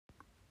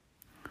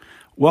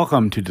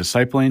Welcome to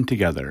Discipling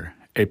Together,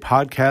 a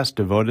podcast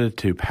devoted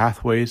to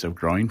pathways of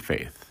growing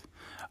faith.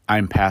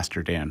 I'm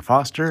Pastor Dan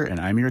Foster, and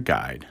I'm your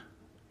guide.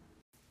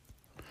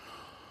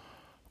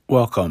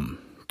 Welcome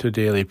to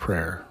Daily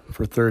Prayer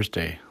for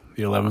Thursday,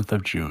 the 11th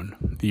of June,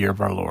 the year of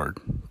our Lord,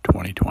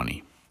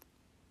 2020.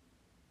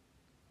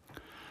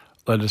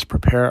 Let us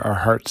prepare our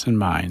hearts and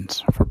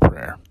minds for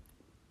prayer.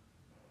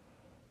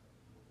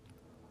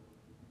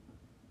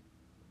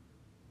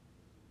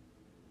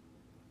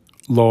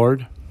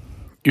 Lord,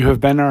 you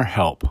have been our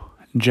help,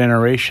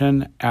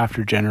 generation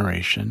after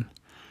generation,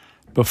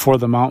 before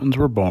the mountains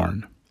were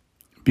born,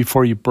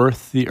 before you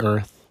birthed the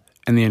earth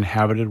and the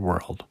inhabited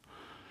world.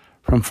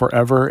 From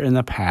forever in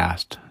the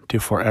past to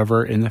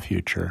forever in the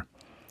future,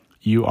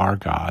 you are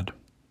God.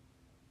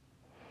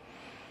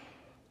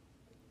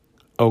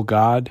 O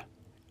God,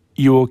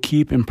 you will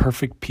keep in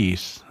perfect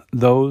peace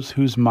those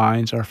whose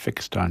minds are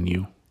fixed on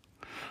you,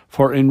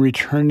 for in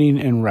returning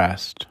and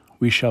rest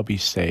we shall be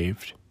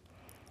saved.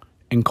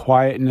 In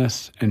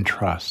quietness and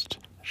trust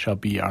shall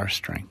be our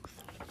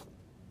strength.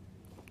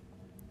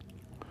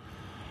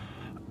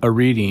 A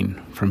reading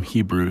from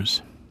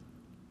Hebrews.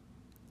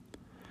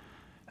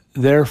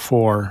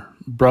 Therefore,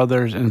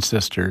 brothers and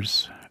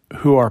sisters,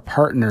 who are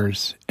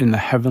partners in the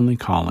heavenly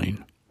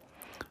calling,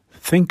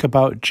 think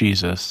about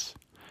Jesus,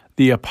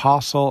 the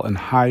apostle and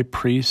high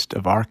priest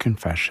of our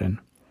confession.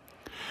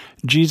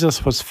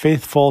 Jesus was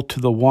faithful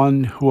to the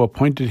one who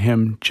appointed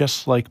him,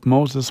 just like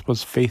Moses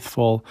was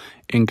faithful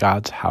in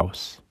God's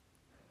house.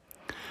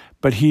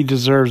 But he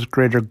deserves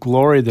greater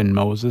glory than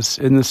Moses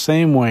in the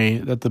same way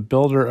that the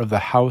builder of the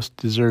house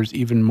deserves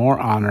even more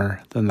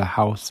honor than the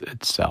house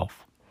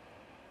itself.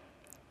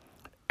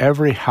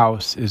 Every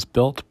house is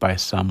built by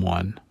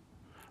someone,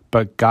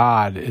 but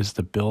God is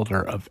the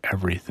builder of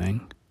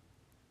everything.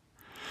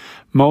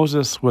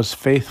 Moses was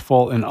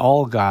faithful in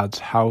all God's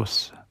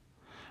house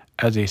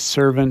as a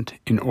servant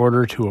in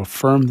order to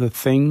affirm the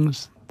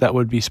things that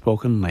would be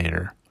spoken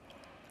later.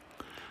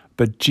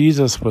 But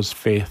Jesus was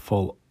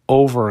faithful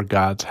over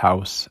God's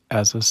house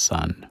as a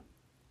son.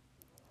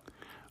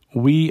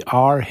 We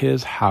are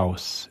his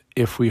house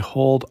if we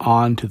hold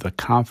on to the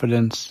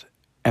confidence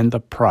and the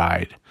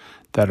pride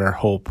that our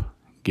hope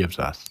gives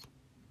us.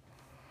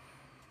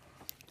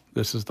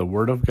 This is the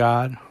word of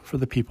God for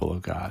the people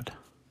of God.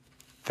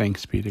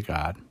 Thanks be to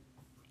God.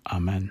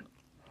 Amen.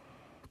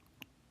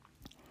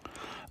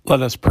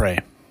 Let us pray.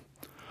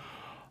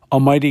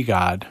 Almighty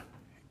God,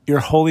 your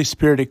Holy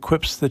Spirit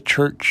equips the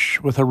church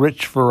with a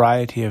rich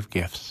variety of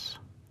gifts.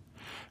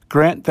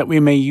 Grant that we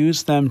may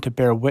use them to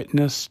bear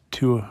witness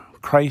to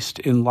Christ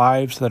in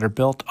lives that are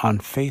built on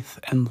faith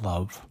and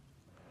love.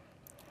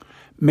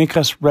 Make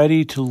us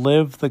ready to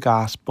live the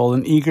gospel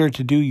and eager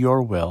to do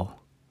your will,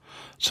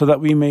 so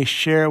that we may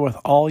share with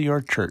all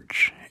your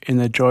church in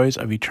the joys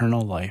of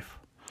eternal life.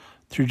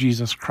 Through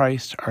Jesus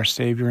Christ, our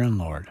Savior and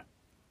Lord.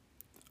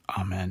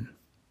 Amen.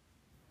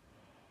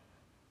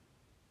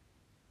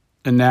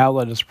 And now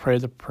let us pray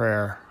the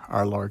prayer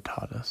our Lord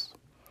taught us.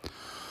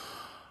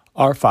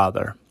 Our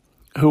Father,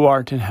 who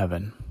art in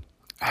heaven,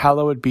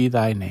 hallowed be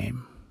thy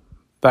name.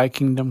 Thy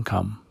kingdom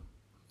come,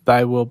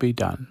 thy will be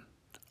done,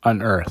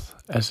 on earth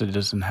as it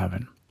is in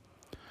heaven.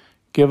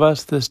 Give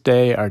us this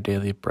day our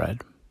daily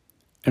bread,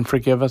 and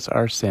forgive us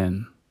our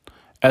sin,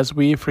 as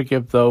we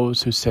forgive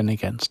those who sin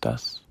against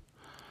us.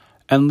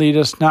 And lead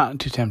us not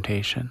into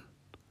temptation,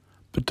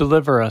 but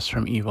deliver us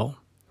from evil.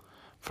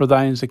 For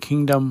thine is the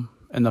kingdom,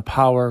 and the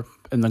power,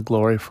 and the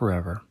glory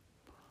forever.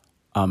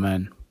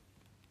 Amen.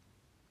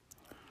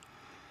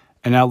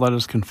 And now let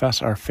us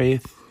confess our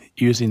faith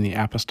using the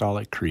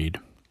Apostolic Creed.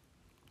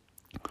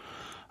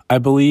 I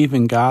believe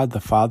in God the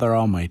Father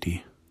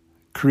Almighty,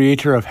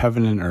 creator of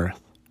heaven and earth.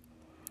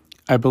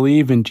 I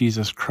believe in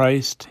Jesus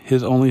Christ,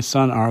 his only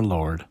Son, our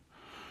Lord,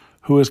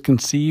 who was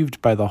conceived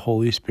by the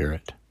Holy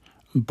Spirit,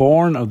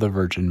 born of the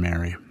Virgin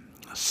Mary,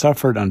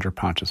 suffered under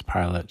Pontius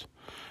Pilate,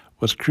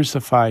 was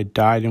crucified,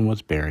 died, and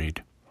was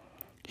buried.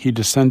 He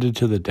descended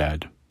to the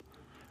dead.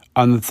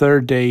 On the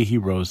third day he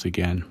rose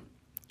again.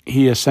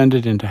 He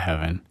ascended into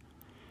heaven,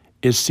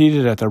 is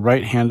seated at the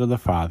right hand of the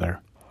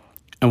Father,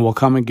 and will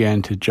come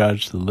again to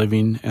judge the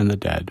living and the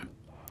dead.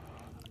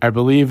 I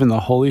believe in the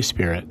Holy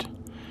Spirit,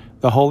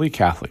 the Holy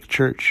Catholic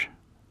Church,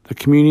 the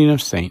communion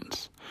of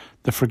saints,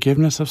 the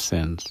forgiveness of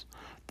sins,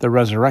 the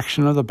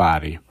resurrection of the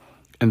body,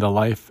 and the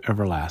life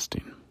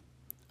everlasting.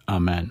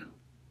 Amen.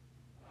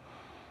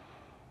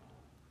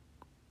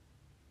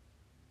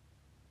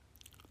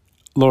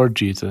 Lord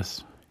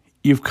Jesus,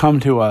 you've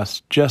come to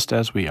us just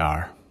as we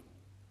are.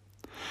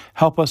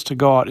 Help us to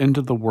go out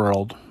into the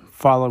world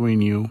following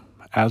you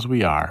as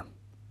we are,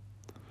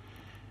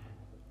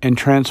 and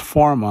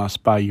transform us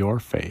by your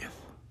faith.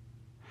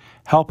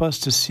 Help us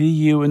to see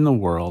you in the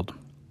world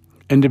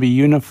and to be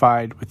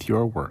unified with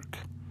your work,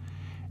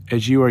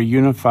 as you are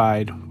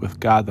unified with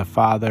God the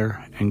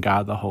Father and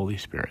God the Holy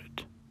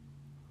Spirit.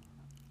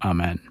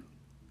 Amen.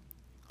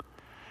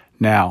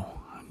 Now,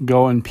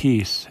 go in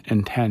peace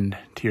and tend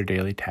to your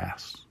daily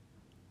tasks.